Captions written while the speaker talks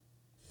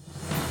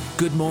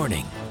Good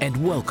morning, and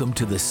welcome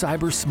to the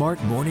Cyber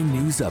Smart Morning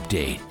News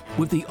Update.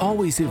 With the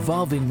always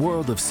evolving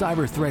world of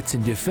cyber threats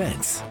and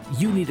defense,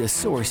 you need a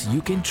source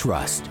you can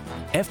trust.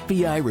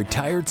 FBI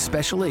retired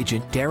Special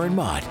Agent Darren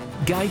Mott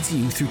guides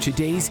you through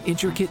today's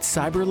intricate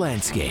cyber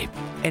landscape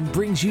and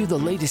brings you the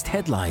latest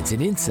headlines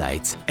and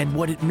insights and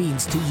what it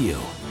means to you.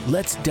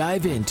 Let's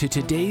dive into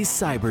today's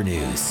cyber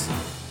news.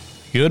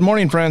 Good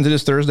morning, friends. It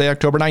is Thursday,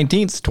 October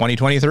 19th,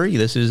 2023.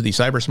 This is the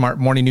Cyber Smart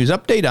Morning News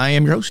Update. I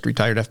am your host,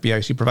 retired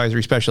FBI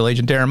Supervisory Special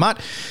Agent Darren Mott.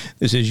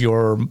 This is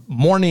your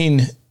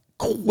morning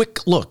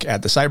quick look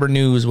at the cyber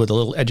news with a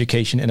little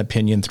education and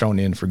opinion thrown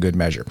in for good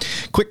measure.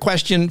 Quick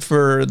question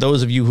for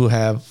those of you who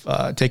have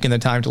taken the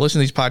time to listen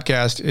to these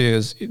podcasts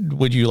is,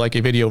 would you like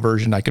a video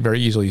version? I could very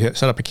easily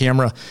set up a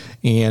camera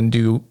and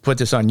put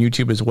this on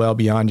YouTube as well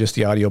beyond just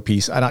the audio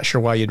piece. I'm not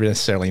sure why you'd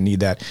necessarily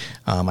need that.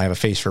 I have a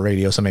face for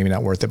radio, so maybe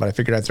not worth it, but I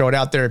figured I'd throw it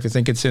out there. If you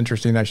think it's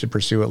interesting, I should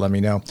pursue it. Let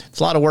me know. It's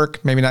a lot of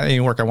work, maybe not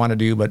any work I want to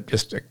do, but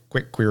just a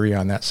quick query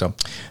on that. So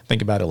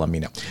think about it. Let me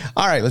know.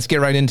 All right, let's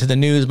get right into the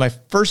news. My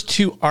first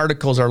two articles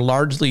are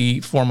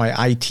largely for my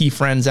IT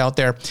friends out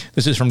there.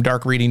 This is from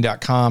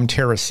darkreading.com.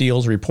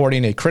 TerraSeals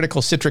reporting a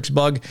critical Citrix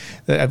bug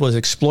that was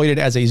exploited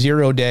as a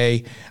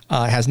 0-day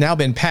has now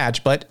been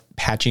patched, but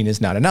patching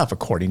is not enough,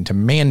 according to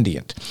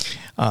Mandiant.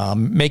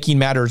 Making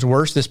matters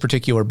worse, this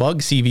particular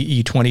bug,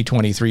 CVE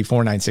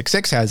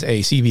 2023-4966, has a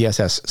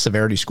CVSS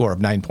severity score of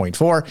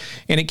 9.4,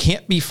 and it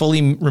can't be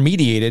fully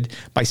remediated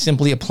by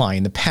simply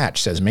applying the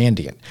patch, says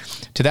Mandiant.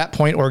 To that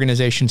point,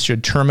 organizations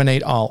should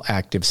terminate all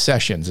active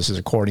sessions. This is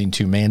according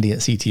to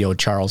Mandiant CTO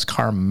Charles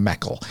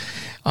Carmichael.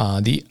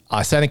 The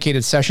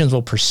authenticated sessions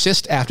will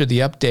persist after the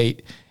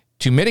update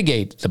to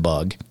mitigate the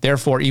bug.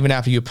 Therefore, even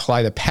after you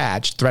apply the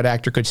patch, threat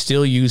actor could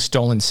still use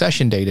stolen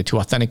session data to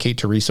authenticate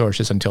to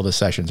resources until the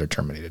sessions are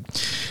terminated.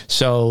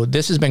 So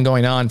this has been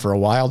going on for a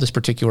while, this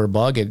particular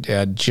bug.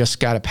 It just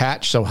got a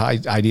patch. So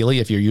ideally,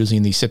 if you're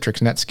using the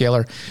Citrix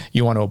NetScaler,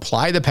 you want to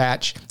apply the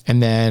patch and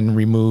then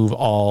remove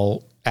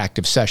all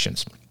active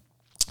sessions.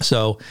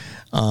 So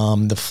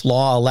the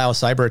flaw allows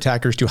cyber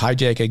attackers to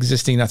hijack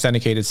existing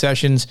authenticated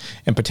sessions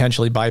and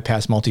potentially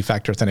bypass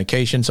multi-factor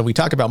authentication. So we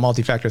talk about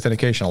multi-factor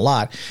authentication a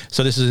lot.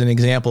 So this is an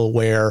example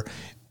where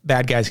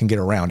bad guys can get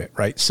around it,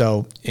 right?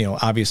 So,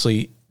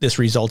 obviously this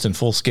results in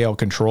full-scale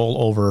control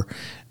over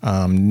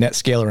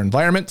NetScaler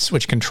environments,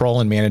 which control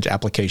and manage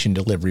application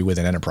delivery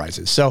within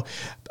enterprises. So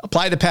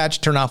apply the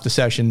patch, turn off the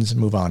sessions,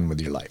 move on with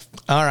your life.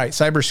 All right,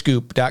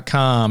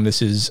 cyberscoop.com.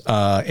 This is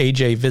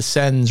AJ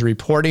Vicens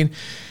reporting.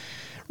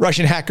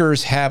 Russian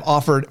hackers have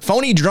offered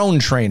phony drone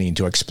training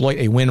to exploit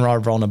a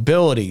WinRAR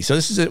vulnerability. So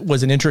this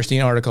was an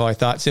interesting article, I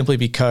thought, simply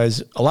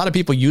because a lot of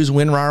people use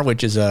WinRAR,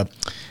 which is an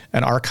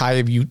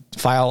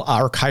file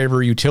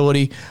archiver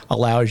utility,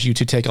 allows you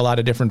to take a lot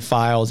of different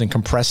files and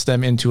compress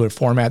them into a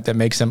format that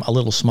makes them a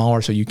little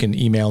smaller so you can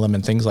email them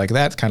and things like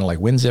that. It's kind of like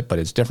WinZip, but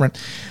it's different.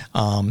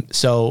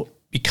 So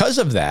because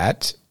of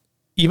that,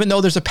 even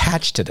though there's a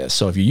patch to this,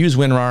 so if you use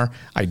WinRAR,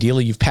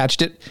 ideally you've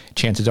patched it.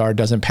 Chances are it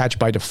doesn't patch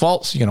by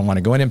default, so you're going to want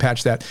to go in and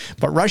patch that.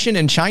 But Russian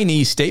and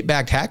Chinese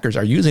state-backed hackers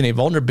are using a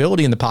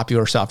vulnerability in the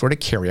popular software to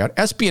carry out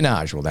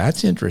espionage. Well,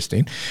 that's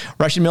interesting.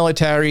 Russian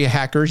military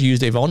hackers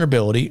used a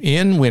vulnerability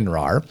in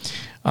WinRAR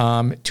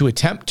to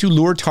attempt to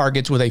lure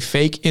targets with a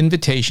fake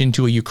invitation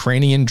to a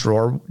Ukrainian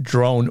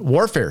drone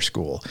warfare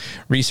school,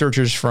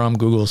 researchers from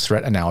Google's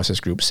threat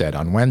analysis group said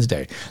on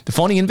Wednesday. The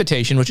phony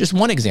invitation was just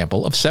one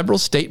example of several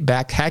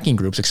state-backed hacking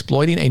groups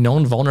exploiting a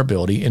known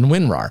vulnerability in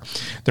WinRAR.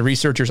 The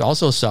researchers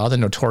also saw the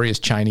notorious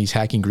Chinese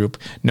hacking group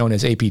known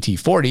as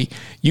APT40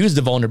 use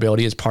the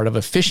vulnerability as part of a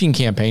phishing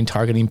campaign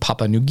targeting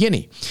Papua New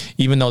Guinea.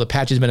 Even though the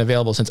patch has been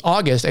available since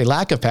August, a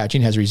lack of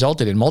patching has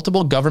resulted in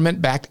multiple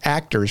government-backed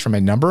actors from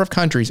a number of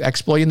countries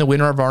exploiting the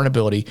WinRAR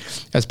vulnerability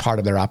as part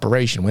of their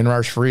operation. WinRAR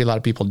is free. A lot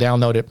of people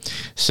download it.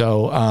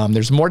 So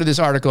there's more to this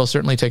article.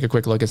 Certainly take a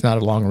quick look. It's not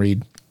a long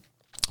read.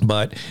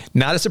 But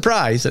not a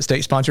surprise that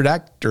state-sponsored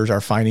actors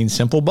are finding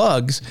simple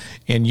bugs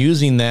and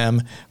using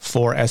them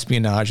for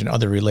espionage and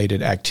other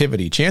related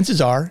activity. Chances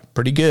are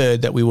pretty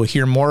good that we will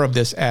hear more of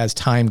this as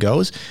time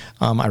goes.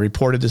 I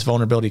reported this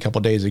vulnerability a couple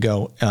of days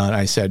ago, and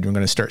I said we're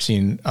going to start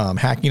seeing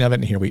hacking of it,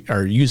 and here we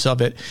are, use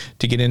of it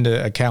to get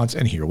into accounts,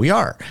 and here we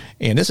are.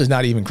 And this is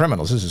not even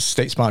criminals. This is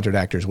state-sponsored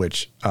actors,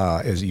 which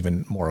is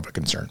even more of a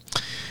concern.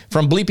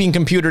 From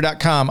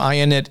bleepingcomputer.com,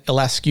 Ionit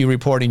Ilescu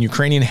reporting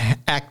Ukrainian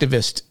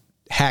activist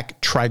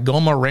hack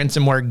Trigoma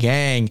ransomware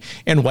gang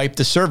and wipe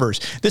the servers.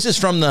 This is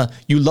from the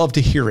You Love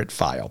to Hear It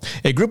file.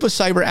 A group of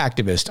cyber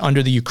activists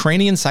under the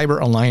Ukrainian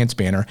Cyber Alliance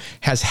banner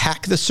has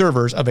hacked the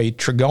servers of a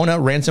Trigona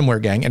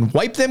ransomware gang and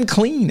wiped them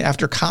clean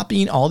after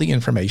copying all the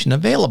information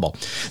available.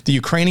 The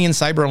Ukrainian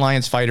Cyber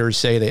Alliance fighters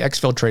say they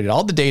exfiltrated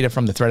all the data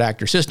from the threat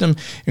actor system,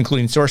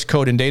 including source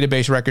code and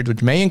database records,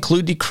 which may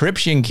include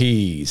decryption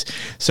keys.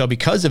 So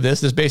because of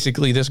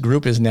this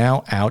group is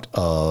now out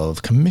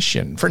of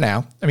commission for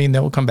now. I mean, they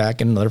will come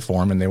back in another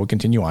form and they will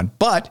continue on.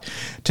 But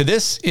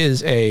this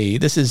is a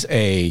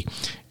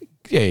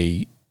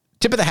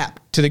tip of the hat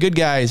to the good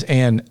guys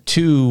and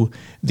to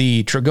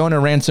the Trigona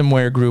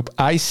ransomware group.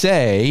 I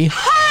say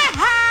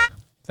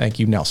Thank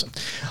you, Nelson.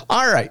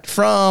 All right.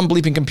 From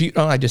Bleeping Compute.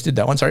 Oh, I just did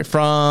that one. Sorry.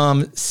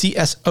 From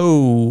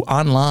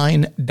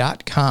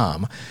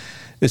CSOonline.com.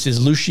 This is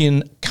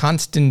Lucian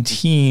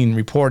Constantine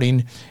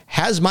reporting,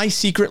 has my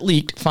secret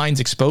leaked,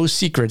 finds exposed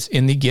secrets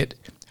in the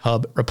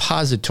GitHub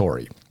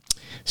repository.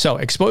 So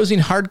exposing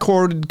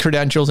hard-coded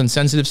credentials and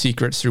sensitive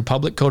secrets through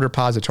public code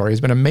repository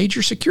has been a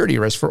major security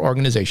risk for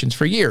organizations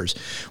for years,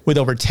 with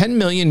over 10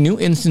 million new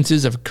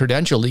instances of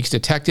credential leaks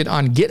detected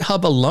on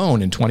GitHub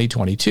alone in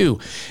 2022.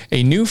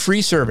 A new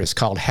free service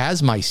called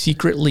Has My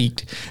Secret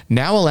Leaked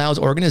now allows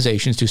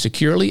organizations to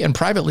securely and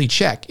privately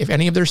check if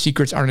any of their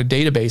secrets are in a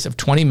database of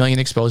 20 million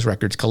exposed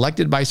records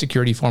collected by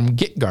security firm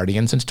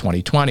GitGuardian since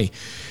 2020.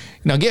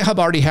 Now, GitHub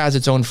already has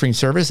its own free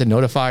service that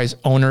notifies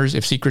owners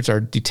if secrets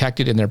are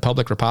detected in their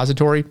public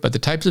repository, but the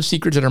types of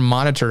secrets that are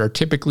monitored are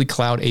typically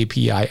cloud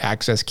API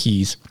access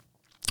keys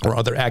or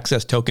other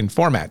access token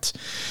formats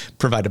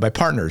provided by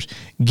partners.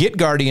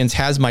 GitGuardian's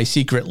Has My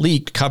Secret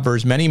Leaked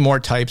covers many more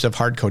types of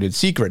hard-coded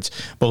secrets,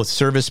 both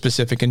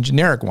service-specific and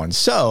generic ones.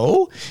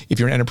 So, if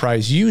you're an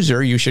enterprise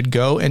user, you should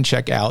go and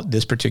check out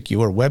this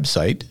particular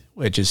website,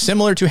 which is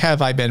similar to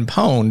Have I Been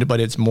Pwned, but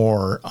it's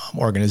more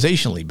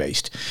organizationally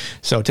based.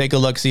 So take a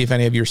look, see if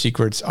any of your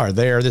secrets are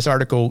there. This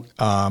article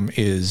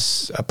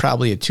is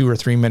probably a 2 or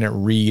 3 minute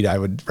read. I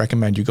would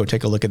recommend you go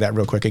take a look at that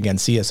real quick. Again,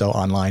 CSO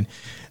Online.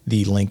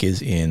 The link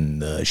is in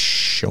the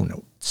show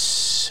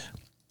notes.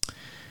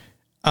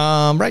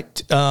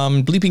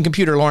 Bleeping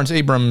Computer, Lawrence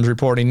Abrams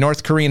reporting,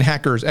 North Korean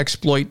hackers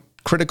exploit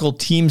critical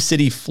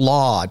TeamCity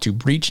flaw to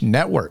breach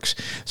networks.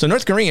 So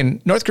North Korea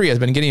has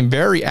been getting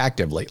very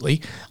active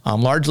lately,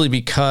 largely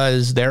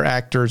because their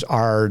actors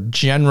are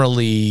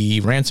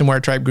generally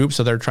ransomware type groups,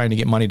 so they're trying to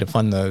get money to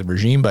fund the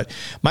regime. But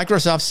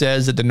Microsoft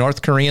says that the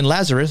North Korean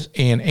Lazarus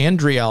and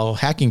Andriel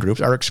hacking groups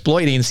are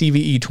exploiting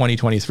CVE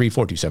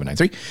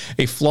 2023-42793,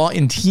 a flaw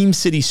in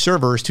TeamCity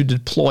servers to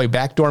deploy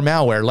backdoor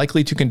malware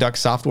likely to conduct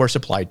software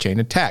supply chain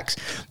attacks,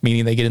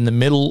 meaning they get in the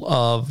middle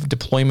of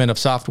deployment of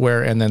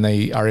software and then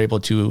they are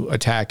able to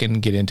attack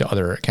and get into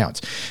other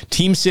accounts.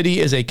 TeamCity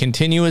is a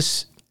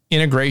continuous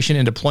integration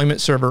and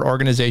deployment server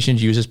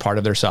organizations use as part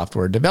of their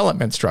software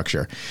development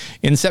structure.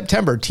 In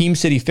September,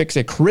 TeamCity fixed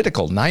a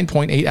critical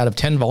 9.8 out of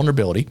 10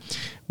 vulnerability,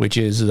 which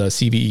is the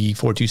CVE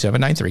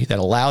 42793, that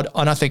allowed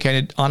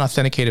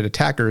unauthenticated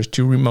attackers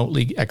to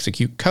remotely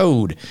execute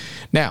code.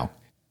 Now,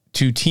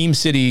 to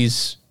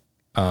TeamCity's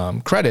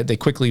credit, they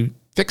quickly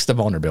fixed the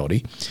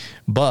vulnerability,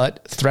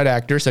 but threat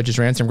actors such as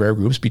ransomware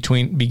groups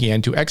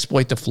began to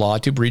exploit the flaw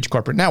to breach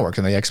corporate networks,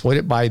 and they exploit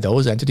it by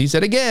those entities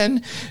that,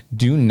 again,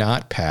 do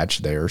not patch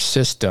their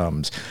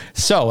systems.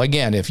 So,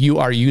 again, if you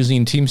are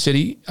using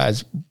TeamCity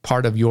as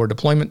part of your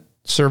deployment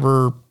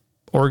server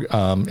or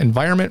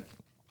environment,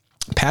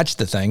 patch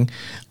the thing.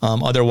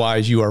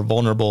 Otherwise, you are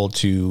vulnerable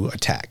to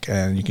attack,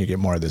 and you can get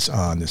more of this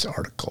on this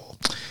article.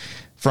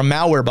 From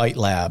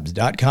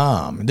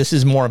malwarebytelabs.com. This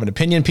is more of an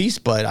opinion piece,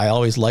 but I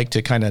always like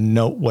to kind of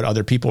note what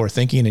other people are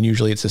thinking, and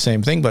usually it's the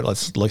same thing, but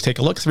let's take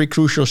a look. 3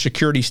 crucial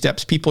security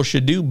steps people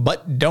should do,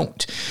 but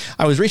don't.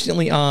 I was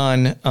recently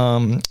on a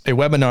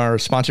webinar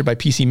sponsored by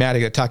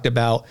PCmatic that talked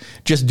about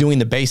just doing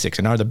the basics,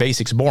 and are the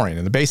basics boring?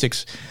 And the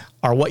basics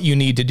are what you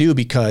need to do,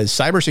 because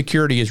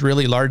cybersecurity is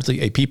really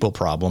largely a people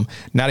problem,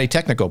 not a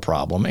technical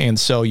problem. And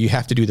so you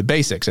have to do the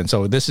basics. And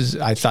so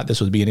I thought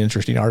this would be an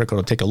interesting article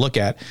to take a look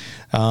at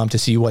to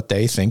see what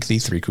they think the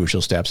 3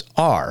 crucial steps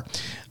are.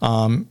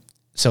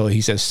 So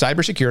he says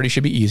cybersecurity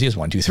should be easy as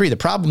 1, 2, 3. The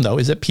problem, though,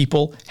 is that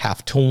people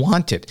have to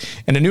want it.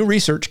 And a new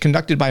research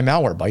conducted by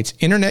Malwarebytes,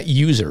 internet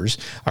users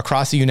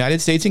across the United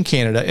States and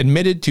Canada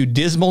admitted to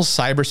dismal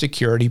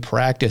cybersecurity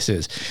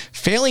practices,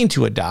 failing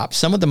to adopt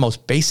some of the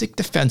most basic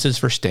defenses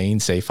for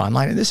staying safe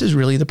online. And this is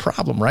really the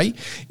problem, right?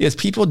 Is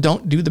people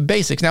don't do the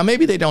basics. Now,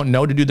 maybe they don't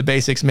know to do the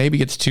basics.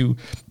 Maybe it's too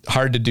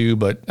hard to do,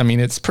 but I mean,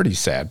 it's pretty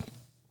sad.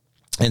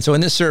 And so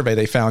in this survey,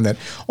 they found that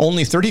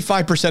only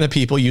 35% of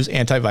people use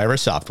antivirus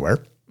software.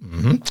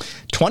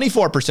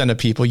 24% of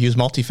people use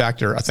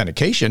multi-factor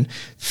authentication.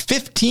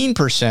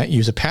 15%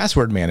 use a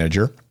password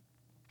manager.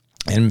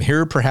 And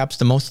here, perhaps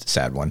the most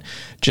sad one,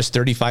 just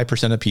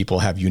 35% of people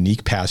have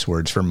unique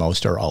passwords for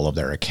most or all of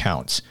their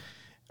accounts.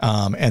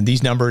 And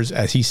these numbers,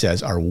 as he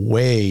says, are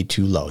way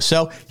too low.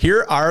 So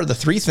here are the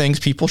 3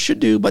 things people should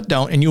do but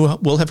don't. And you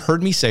will have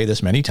heard me say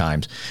this many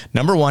times.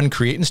 Number 1,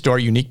 create and store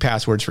unique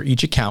passwords for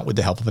each account with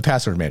the help of a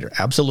password manager.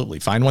 Absolutely.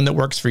 Find one that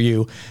works for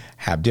you.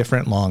 Have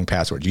different long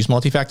passwords. Use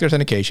multi-factor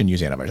authentication.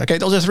 Use antivirus. Okay,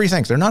 those are 3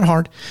 things. They're not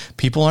hard.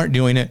 People aren't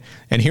doing it.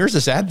 And here's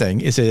the sad thing.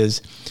 It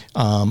says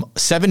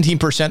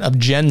 17% of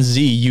Gen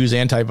Z use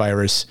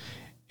antivirus.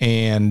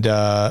 And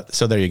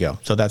so there you go.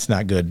 So that's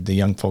not good. The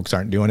young folks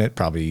aren't doing it.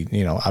 Probably,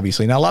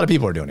 obviously not a lot of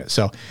people are doing it.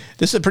 So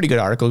this is a pretty good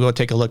article. Go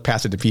take a look,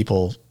 pass it to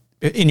people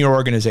in your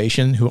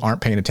organization who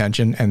aren't paying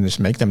attention, and just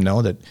make them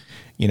know that,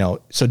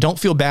 so don't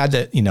feel bad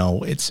that,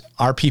 it's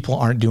our people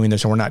aren't doing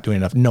this or we're not doing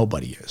enough.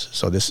 Nobody is.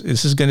 So this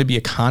is going to be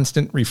a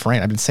constant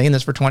refrain. I've been saying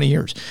this for 20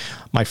 years.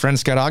 My friend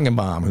Scott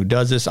Augenbaum, who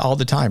does this all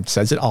the time,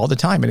 says it all the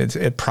time. And it's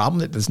a problem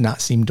that does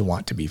not seem to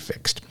want to be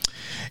fixed.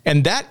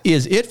 And that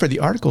is it for the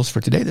articles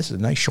for today. This is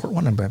a nice short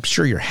one. I'm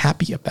sure you're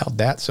happy about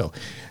that. So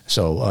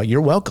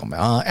you're welcome.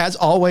 As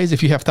always,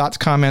 if you have thoughts,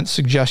 comments,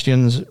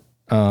 suggestions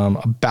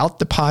about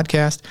the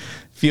podcast,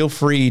 feel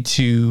free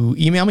to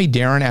email me,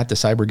 Darren at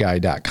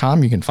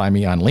thecyberguy.com. You can find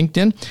me on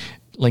LinkedIn,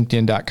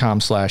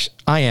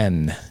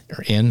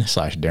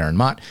 linkedin.com/Darren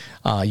Mott.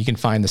 You can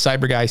find the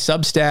Cyber Guy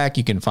Substack.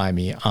 You can find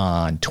me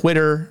on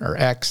Twitter or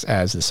X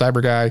as the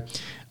Cyber Guy.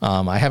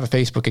 I have a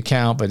Facebook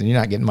account, but you're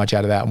not getting much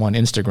out of that one.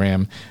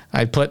 Instagram,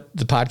 I put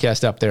the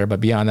podcast up there,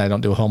 but beyond that, I don't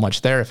do a whole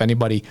much there. If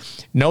anybody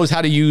knows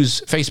how to use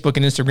Facebook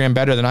and Instagram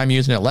better than I'm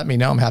using it, let me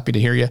know. I'm happy to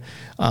hear you.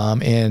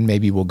 And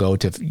maybe we'll go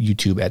to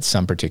YouTube at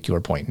some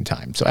particular point in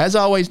time. So as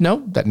always,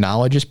 know that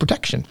knowledge is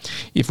protection.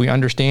 If we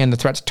understand the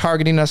threats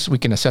targeting us, we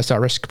can assess our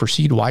risk,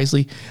 proceed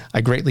wisely.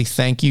 I greatly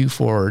thank you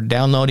for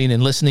downloading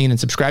and listening and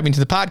subscribing to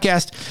the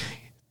podcast.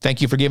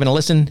 Thank you for giving a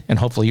listen, and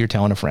hopefully you're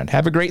telling a friend.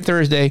 Have a great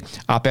Thursday.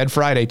 Op-Ed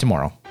Friday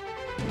tomorrow.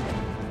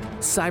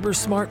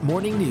 CyberSmart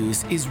Morning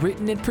News is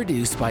written and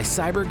produced by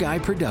Cyber Guy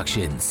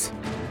Productions.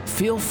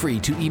 Feel free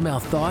to email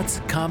thoughts,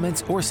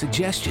 comments, or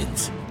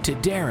suggestions to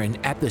Darren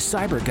at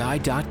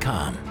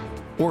thecyberguy.com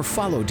or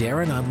follow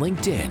Darren on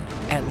LinkedIn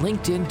at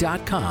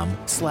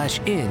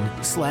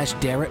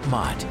linkedin.com/in/Darren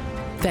Mott.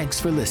 Thanks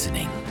for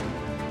listening.